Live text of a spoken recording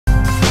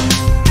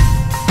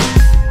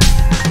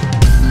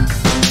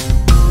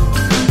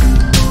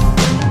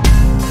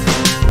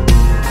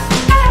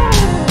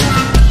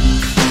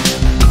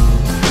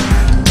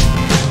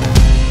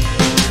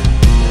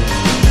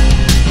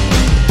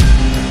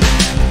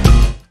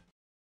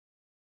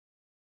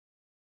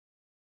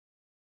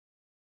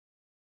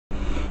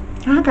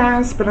Hi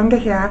guys, Belinda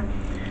here.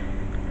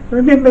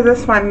 Remember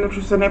this one, which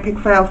was an epic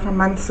fail from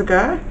months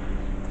ago?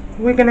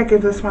 We're going to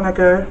give this one a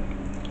go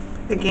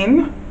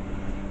again.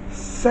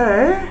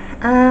 So,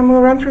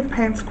 we'll run through the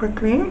paints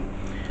quickly.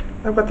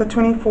 I've got the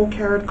 24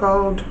 karat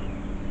gold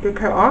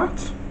Deco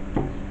Art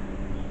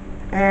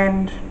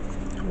and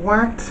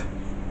white,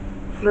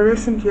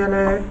 fluorescent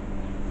yellow,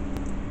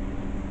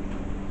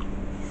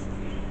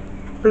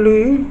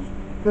 blue,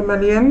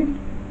 vermilion,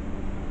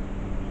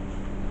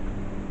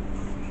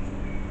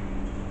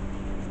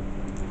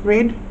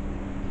 red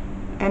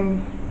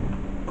and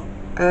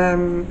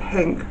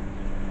pink.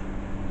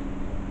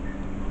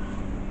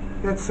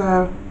 That's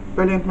a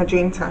brilliant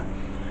magenta.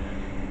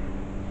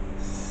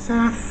 So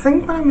I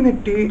think what I'm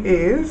going to do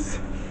is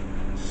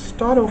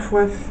start off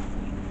with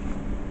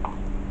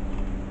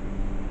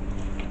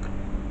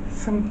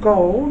some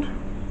gold.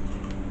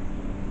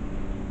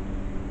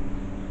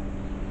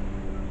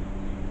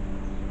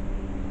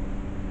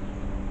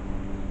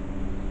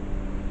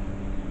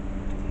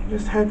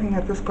 Just hoping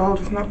that this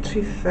gold is not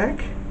too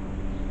thick.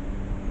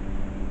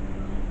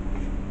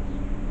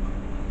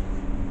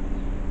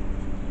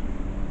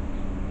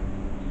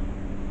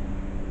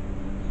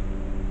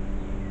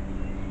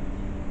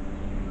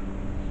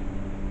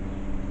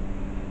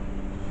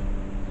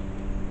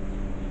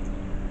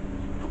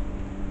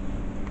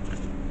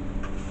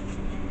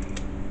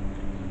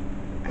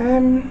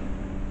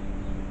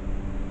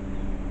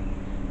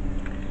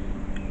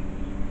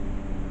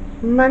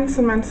 Months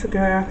and months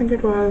ago, I think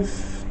it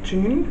was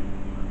June.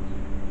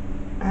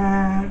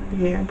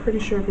 Yeah, I'm pretty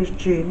sure it was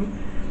June.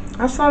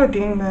 I started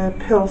doing the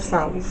pill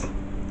cells,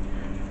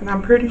 and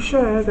I'm pretty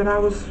sure that I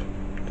was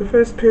the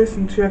first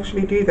person to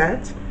actually do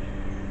that.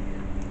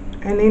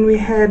 And then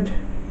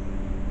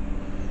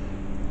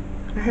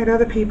I had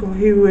other people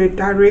who were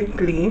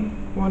directly,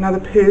 or another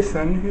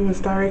person who was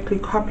directly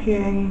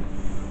copying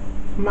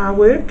my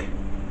work.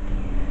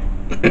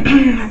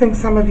 I think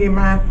some of you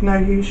might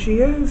know who she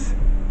is.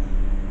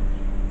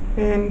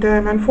 And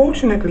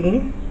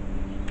unfortunately,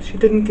 she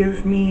didn't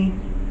give me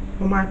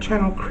or my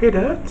channel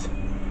credit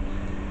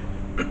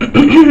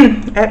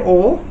at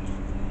all.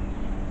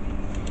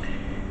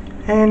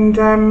 And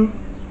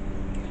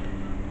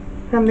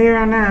from there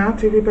on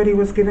out, everybody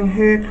was giving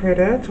her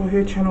credit or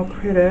her channel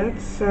credit.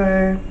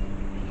 So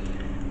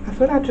I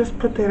thought I'd just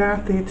put that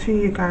out there to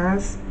you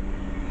guys.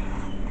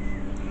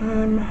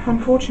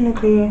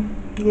 Unfortunately,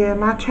 yeah,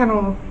 my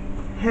channel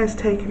has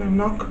taken a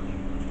knock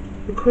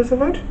because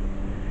of it.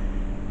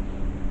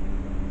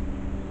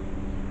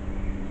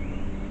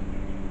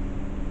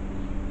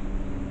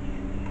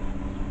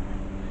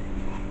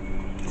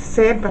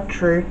 Sad but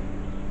true.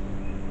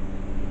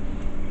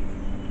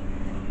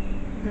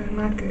 I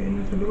might go in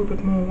with a little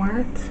bit more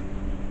white.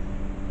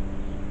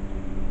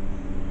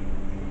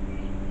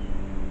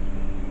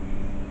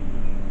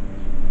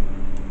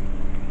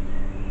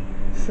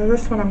 So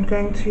this one I'm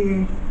going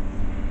to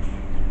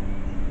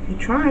be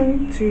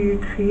trying to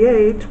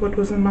create what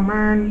was in my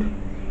mind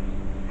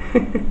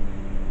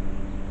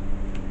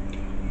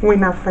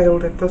when I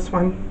failed at this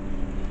one.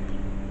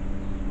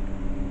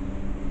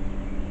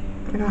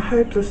 And I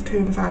hope this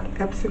turns out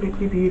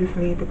absolutely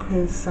beautifully,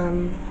 because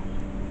I've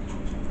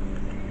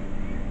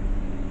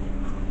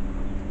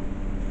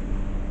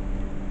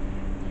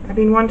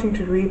been wanting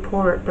to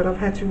re-pour it, but I've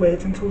had to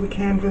wait until the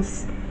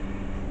canvas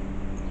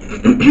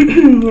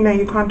you know,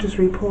 you can't just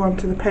re-pour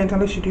onto the paint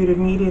unless you do it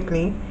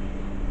immediately.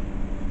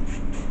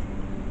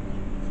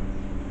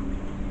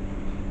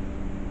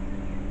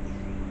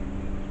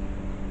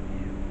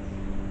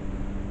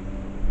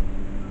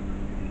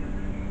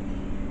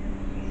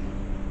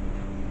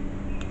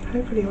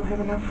 Hopefully I'll have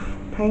enough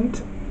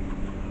paint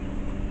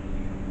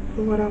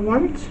for what I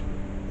want.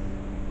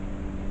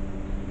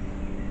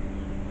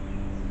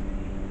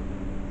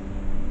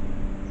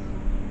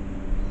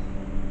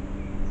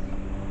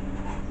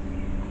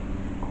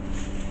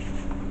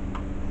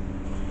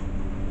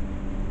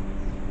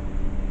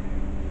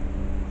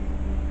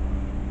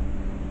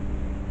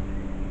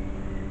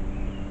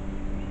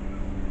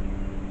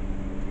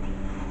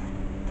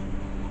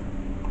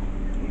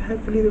 And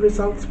hopefully the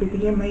results will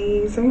be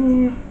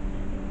amazing.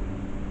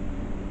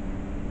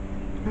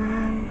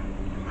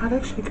 I'd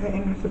actually go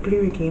in with the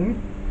blue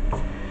again.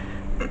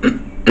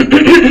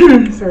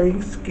 Sorry,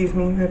 excuse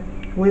me, the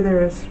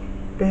weather is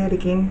bad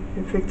again,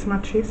 it affects my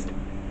chest.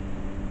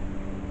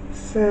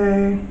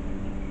 So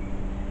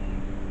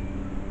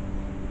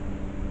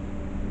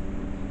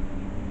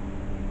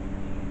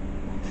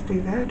let's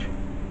do that.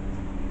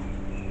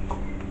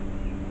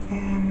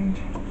 And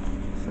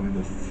some of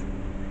this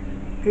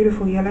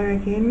beautiful yellow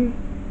again.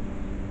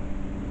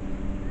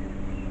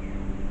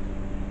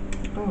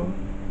 Oh,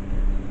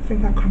 I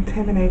think I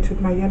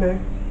contaminated my yellow.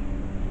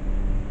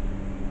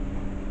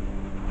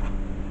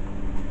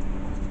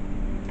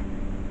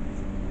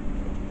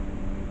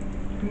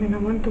 And then I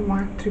want the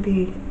white to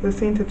be, the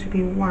center to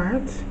be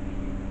white.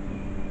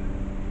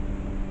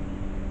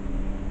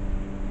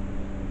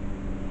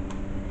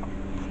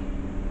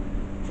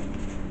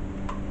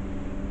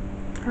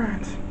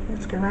 Alright,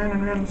 let's go round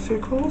and round in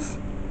circles.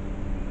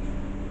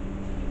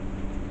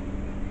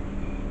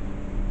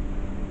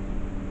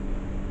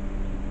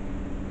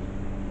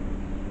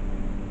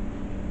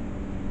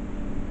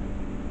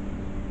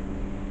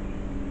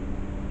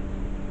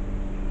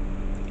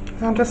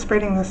 I'm just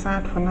spreading this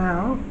out for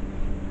now,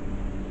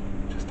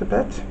 just a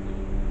bit.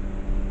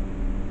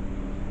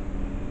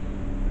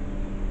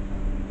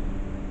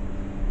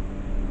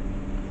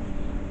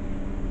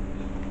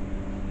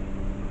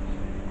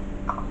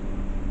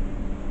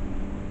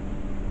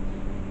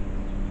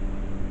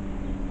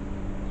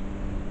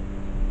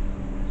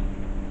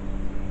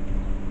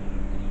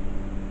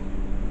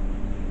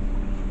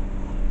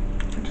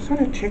 I just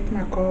want to check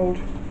my gold.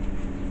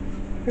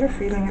 I've got a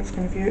feeling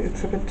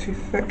it's a bit too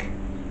thick.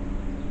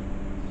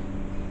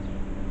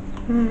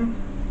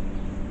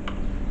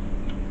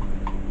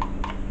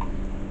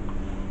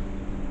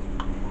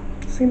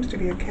 Seems to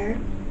be okay.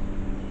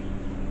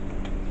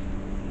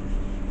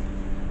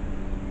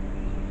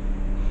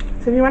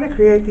 So if you want to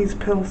create these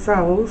pill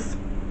cells,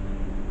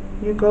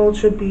 your gold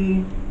should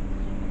be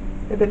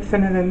a bit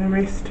thinner than the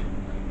rest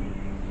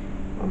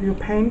of your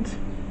paint.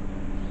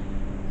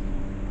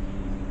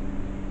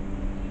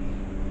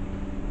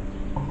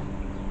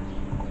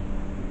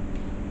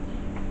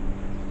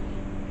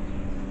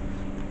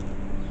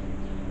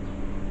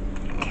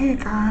 Okay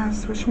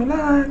guys, wish me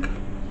luck.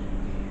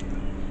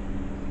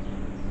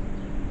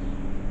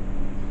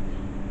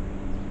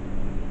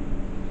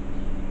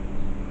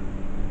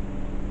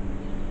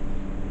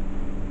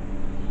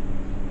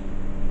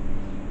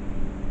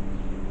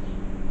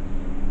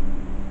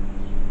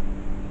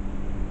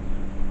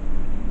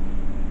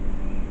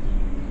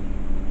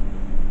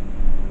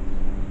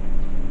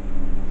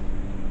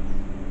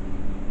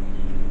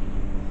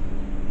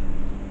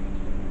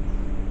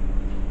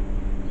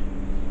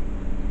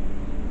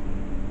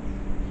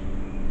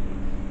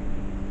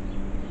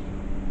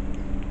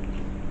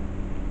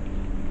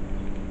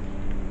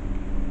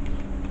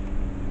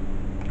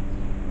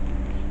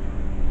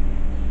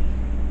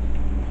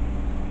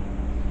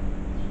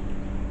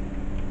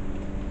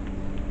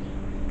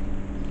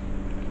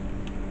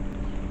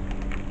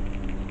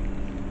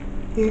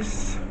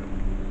 Yes.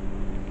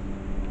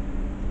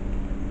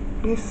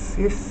 Yes,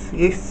 yes,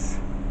 yes.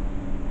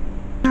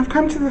 I've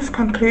come to this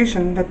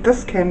conclusion that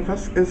this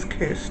canvas is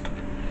cursed.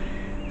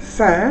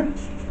 So,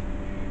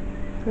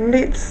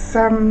 let's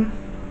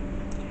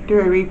do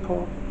a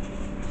repour.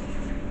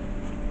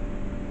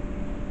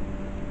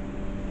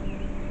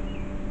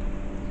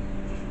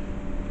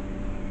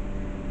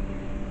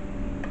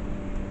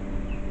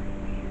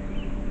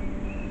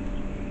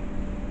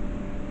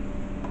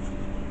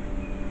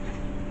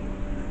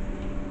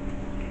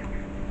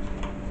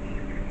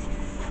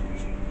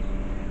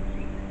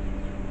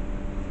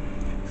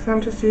 So I'm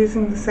just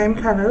using the same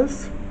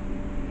colors.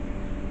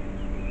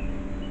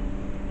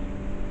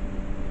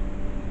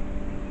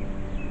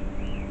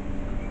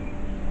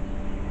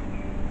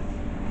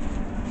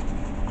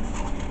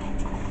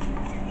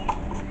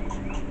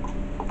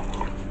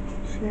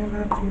 See, I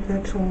might leave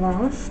that till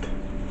last.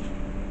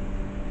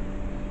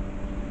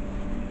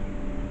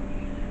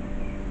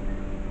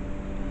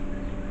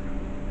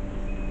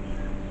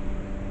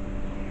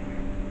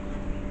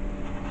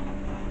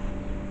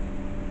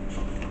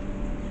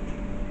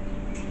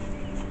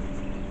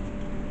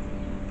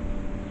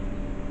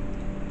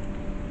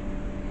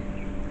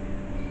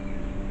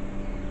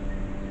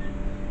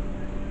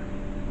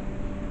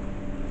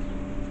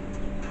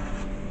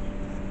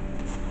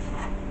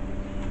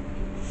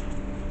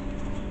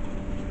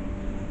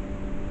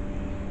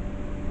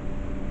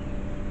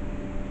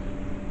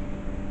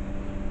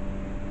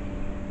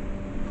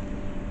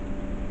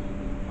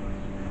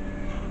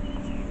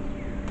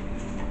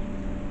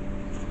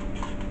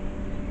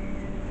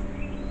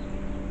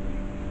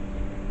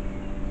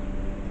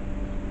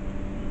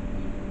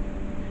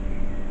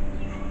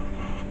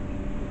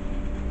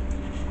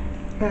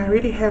 I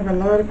already have a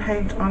lot of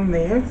paint on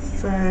there,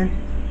 so I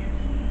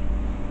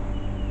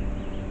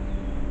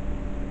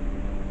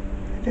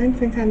don't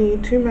think I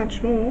need too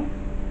much more.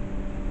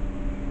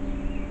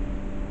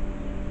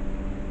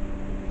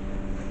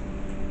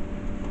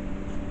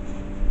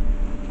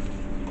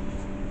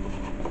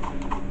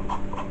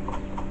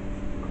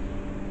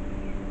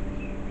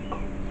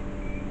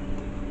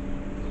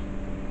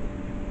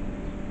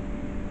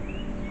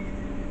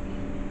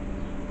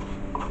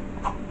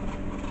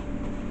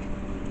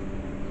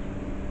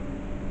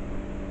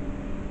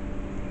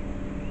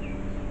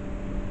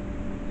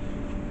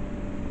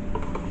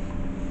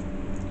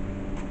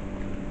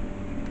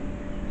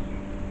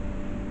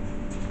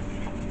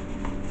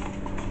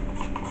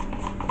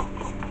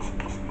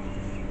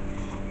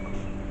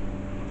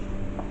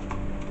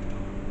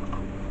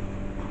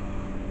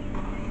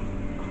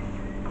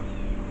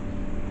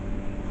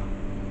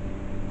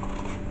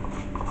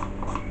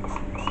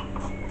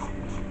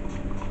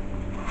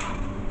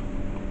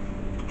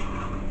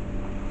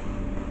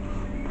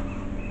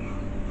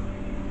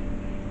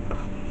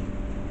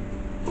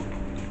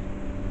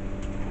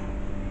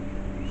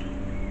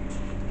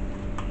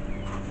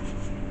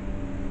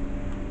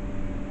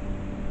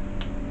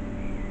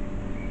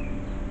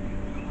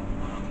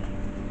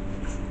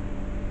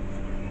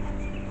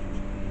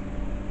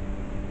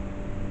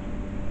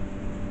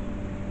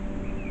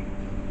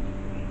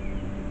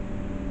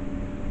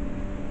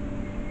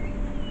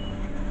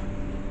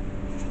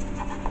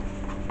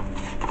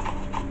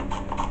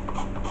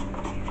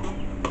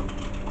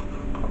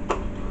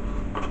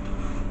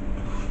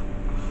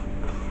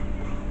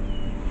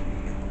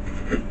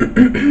 So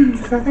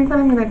I think what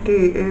I'm going to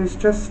do is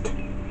just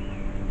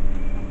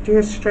do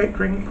a straight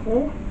ring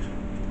pull.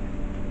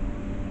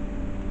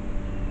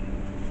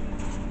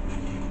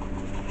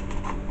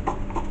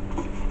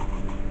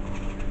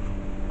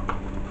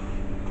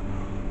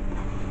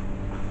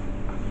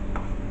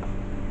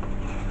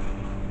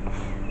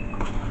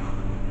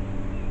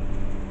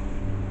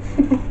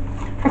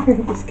 I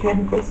think this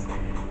canvas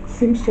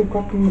seems to have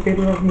gotten the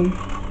better of me.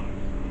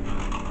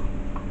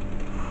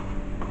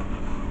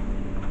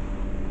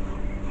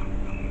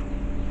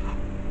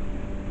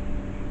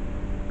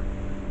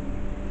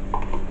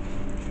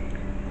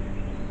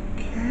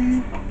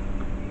 Okay.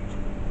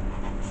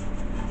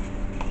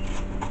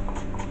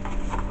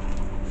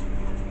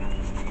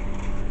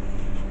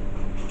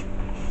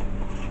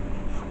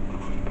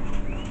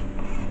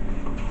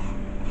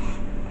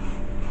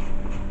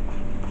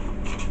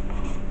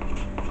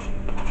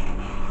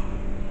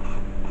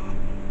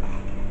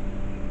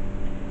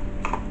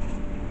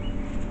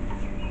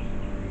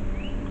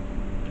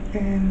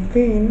 And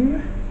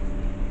then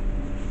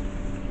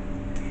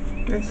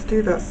let's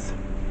do this.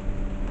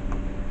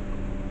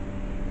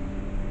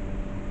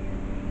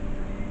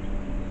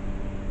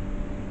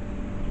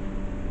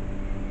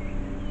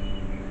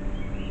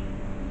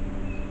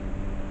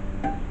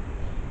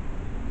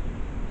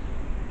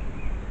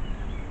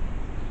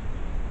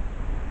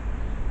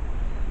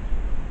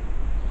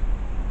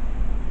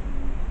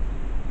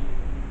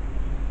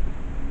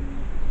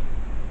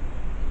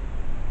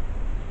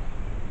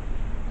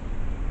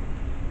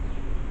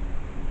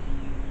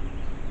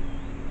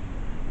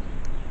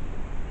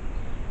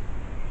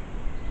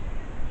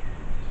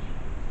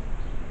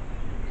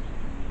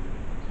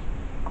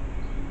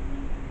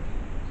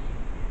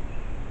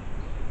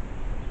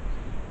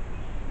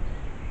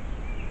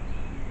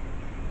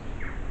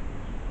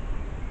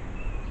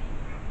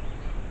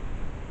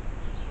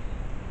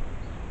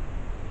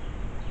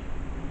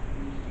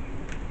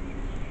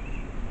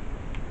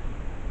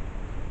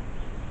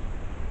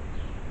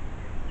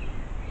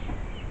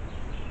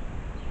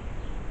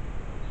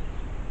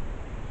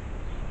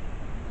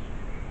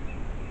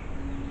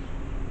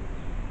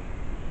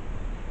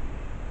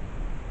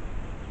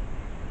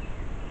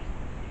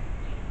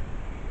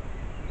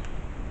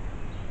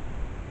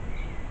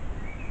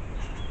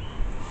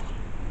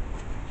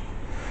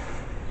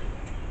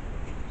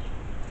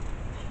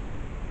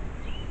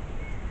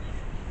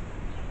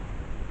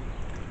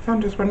 So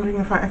I'm just wondering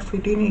if I actually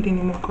do need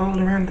any more gold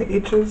around the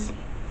edges.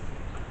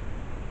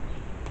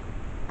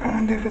 I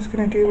wonder if it's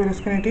going to do what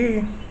it's going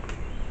to do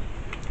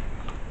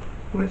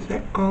with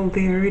that gold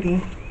there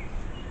already.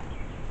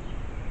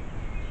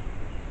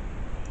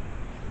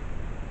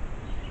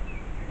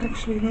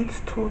 Actually,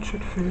 let's torch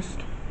it first.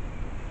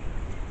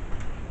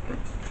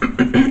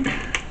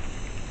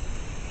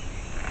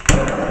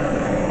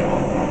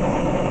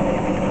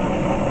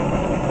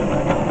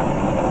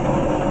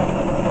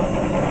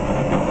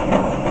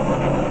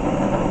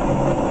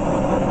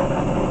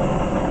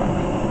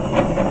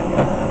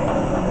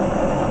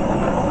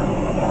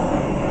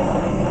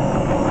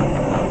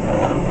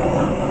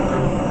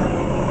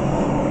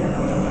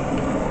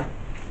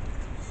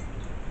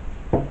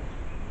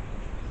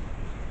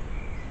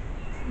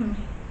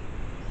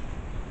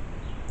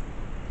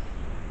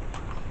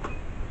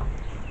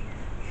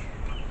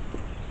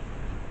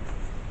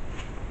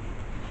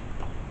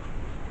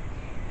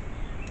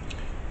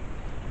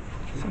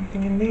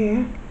 Something in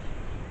there.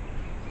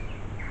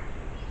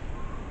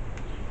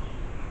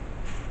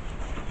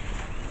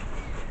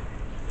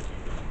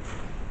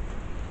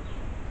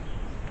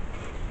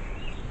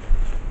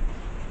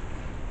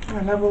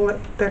 I love all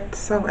that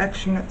cell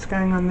action that's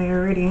going on there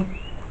already.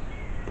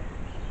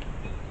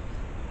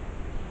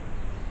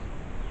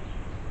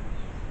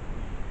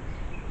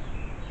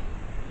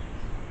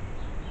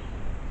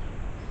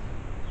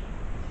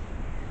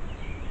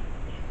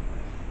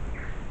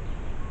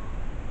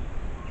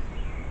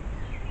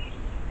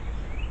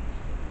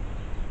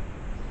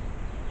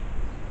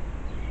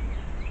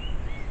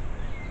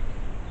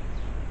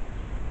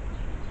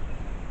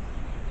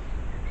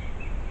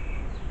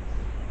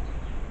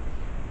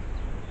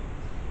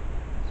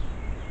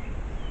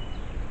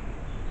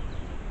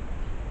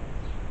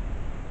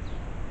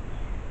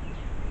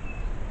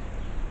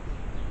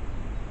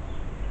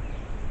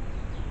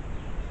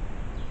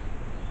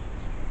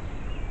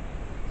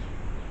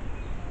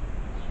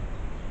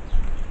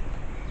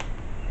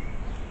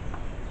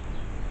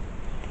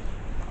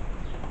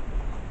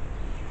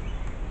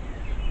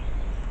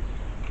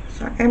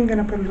 So I am going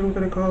to put a little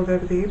bit of gold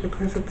over there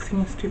because it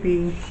seems to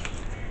be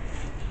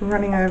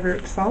running over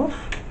itself.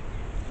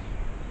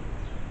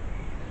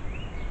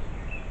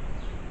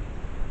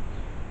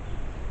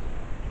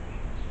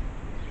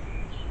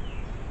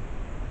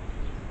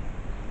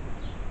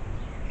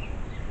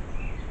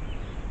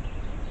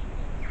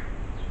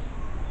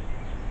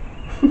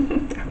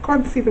 I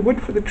can't see the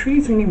wood for the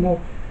trees anymore.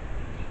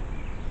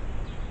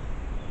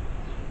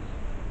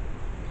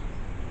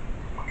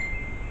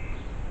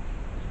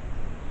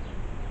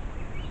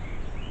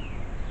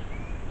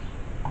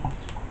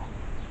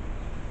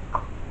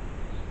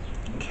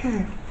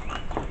 Okay,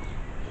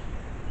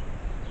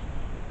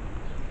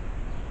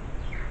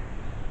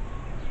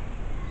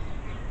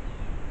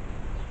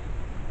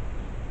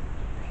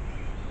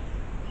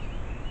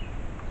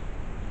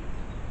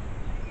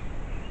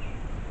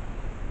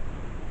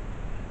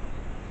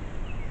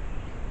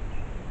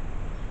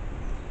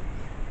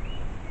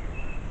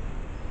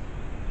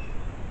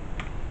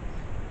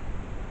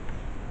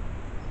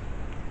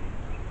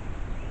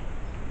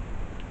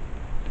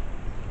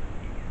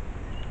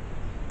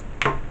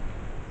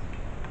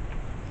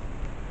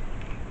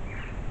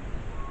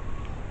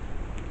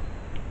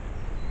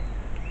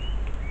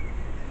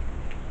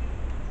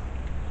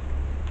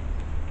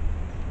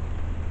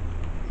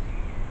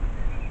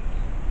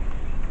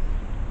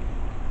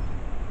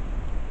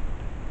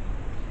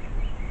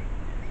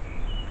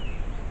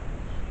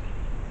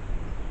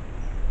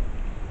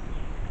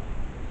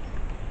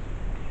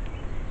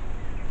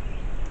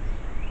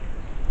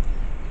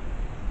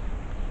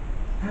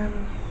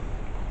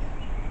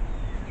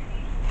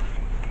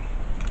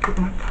 Get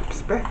my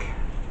cups back.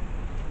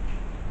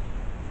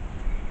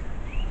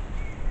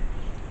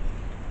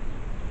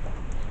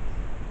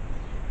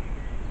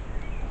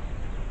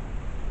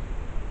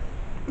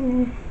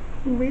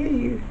 Where are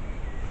you?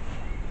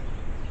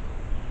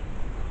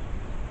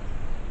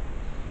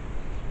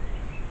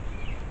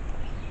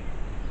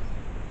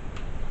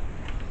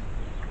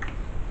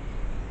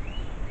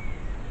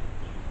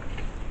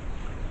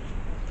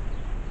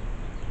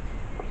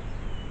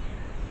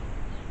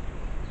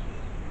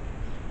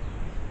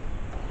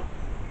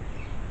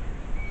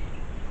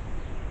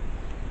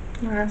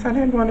 Guys, I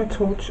don't want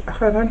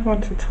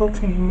to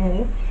tilt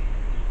anymore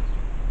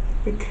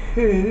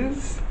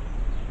because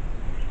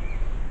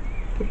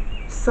the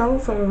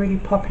cells are already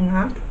popping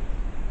up,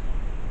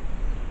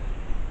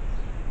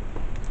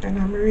 and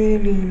I'm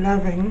really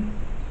loving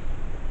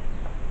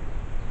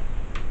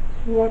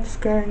what's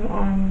going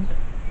on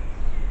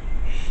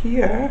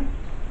here.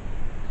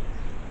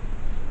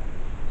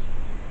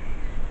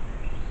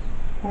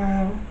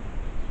 Wow,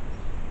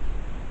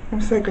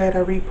 I'm so glad I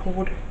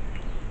re-poured.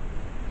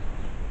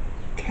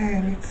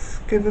 Okay, let's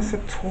give this a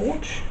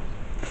torch.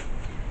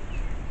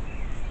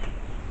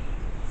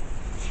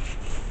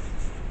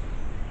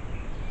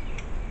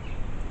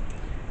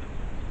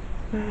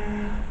 How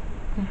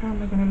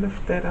am I going to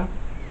lift that up?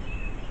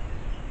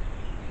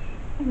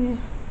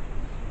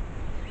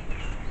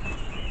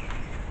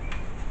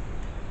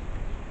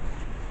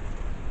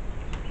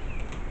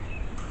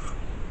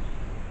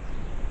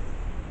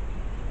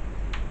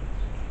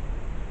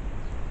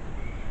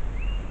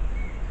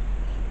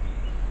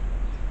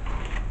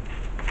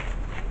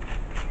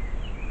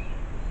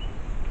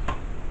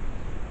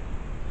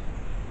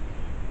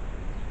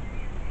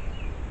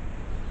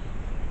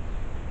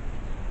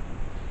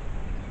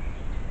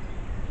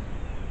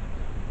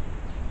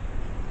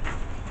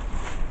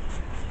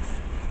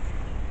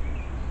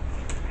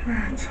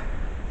 Right.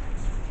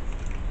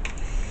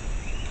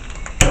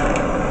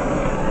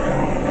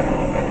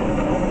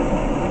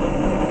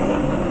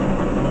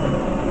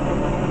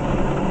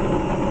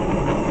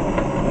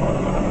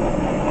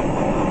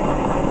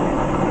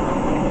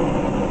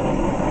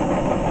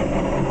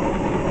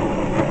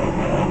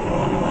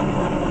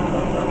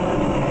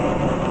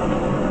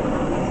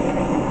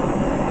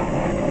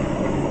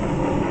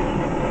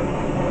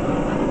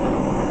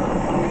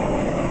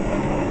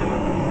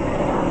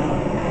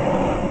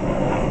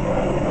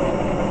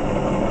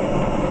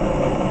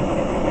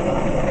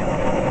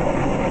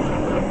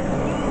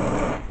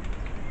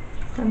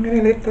 I'm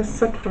going to let this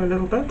sit for a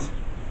little bit,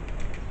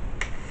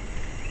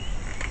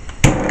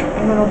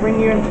 and then I'll bring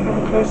you in to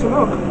have a closer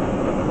look.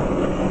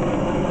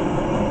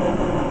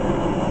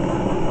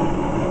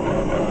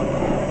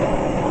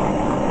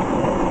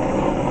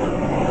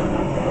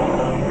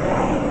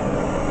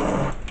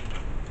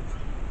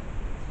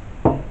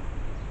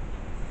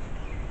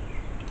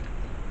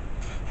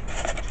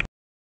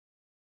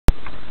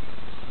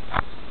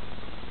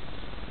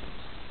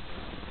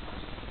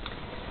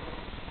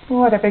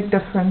 What a big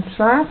difference,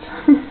 right?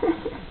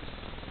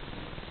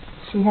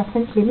 See, I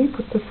think, let me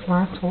put this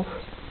light off.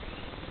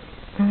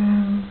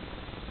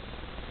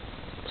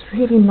 It's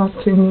really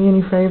not doing me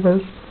any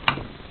favours.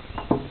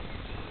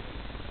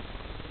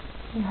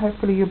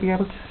 Hopefully you'll be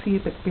able to see a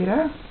bit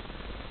better.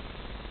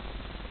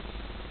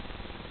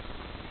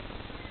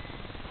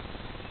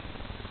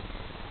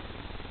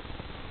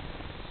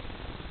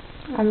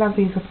 I love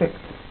these effects.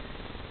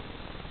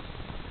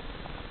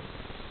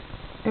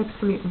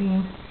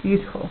 Absolutely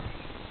beautiful.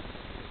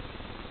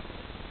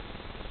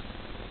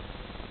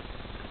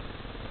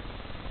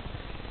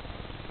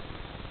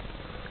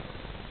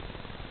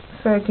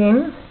 So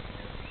again,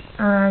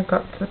 I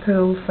got the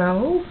pearl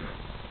cells,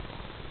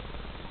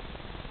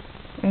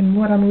 and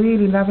what I'm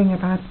really loving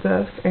about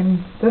this,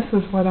 and this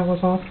is what I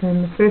was after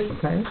in the first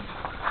place,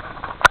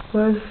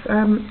 was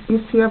you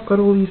see I've got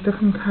all these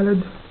different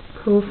coloured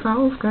pearl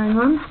cells going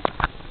on.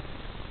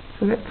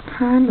 So that's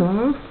kind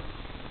of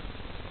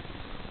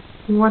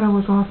what I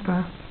was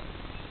after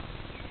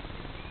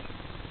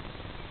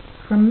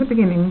from the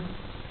beginning.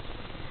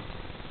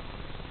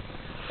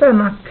 So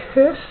my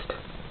cursed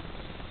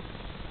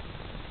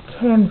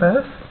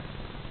canvas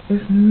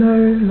is no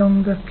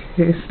longer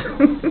cursed.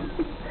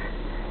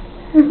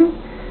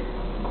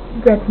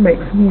 That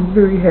makes me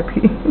very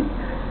happy.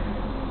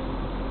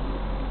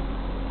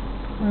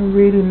 I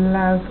really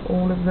love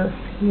all of this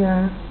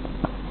here.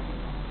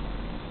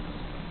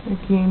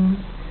 Again,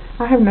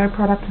 I have no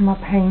product in my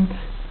paint,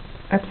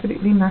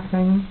 absolutely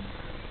nothing.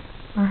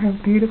 I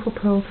have beautiful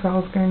pearl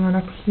cells going on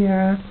up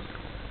here,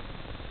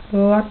 a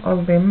lot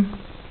of them,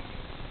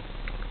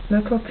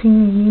 little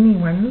teeny weeny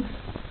ones.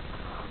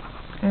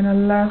 And I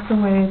love the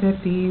way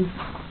that these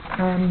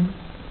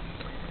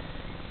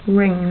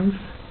rings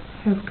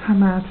have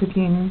come out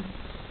again,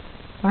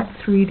 like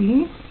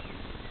 3D.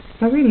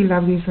 I really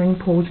love these ring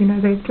pulls, you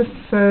know, they're just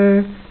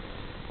so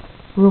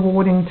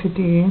rewarding to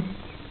do.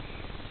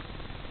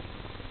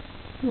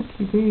 What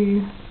you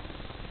do.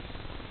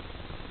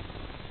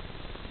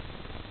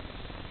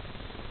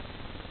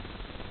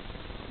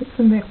 It's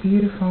Isn't that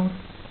beautiful?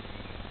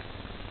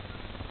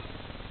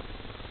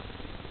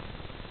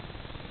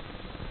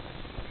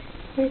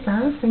 Hey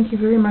guys, thank you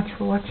very much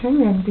for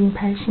watching and being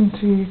patient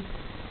to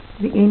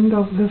the end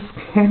of this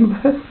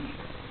canvas.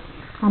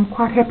 I'm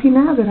quite happy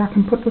now that I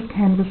can put this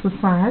canvas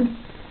aside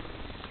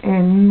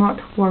and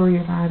not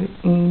worry about it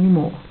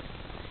anymore.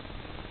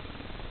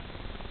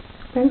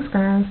 Thanks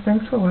guys,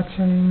 thanks for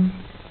watching.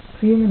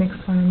 See you in the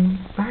next one.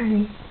 Bye.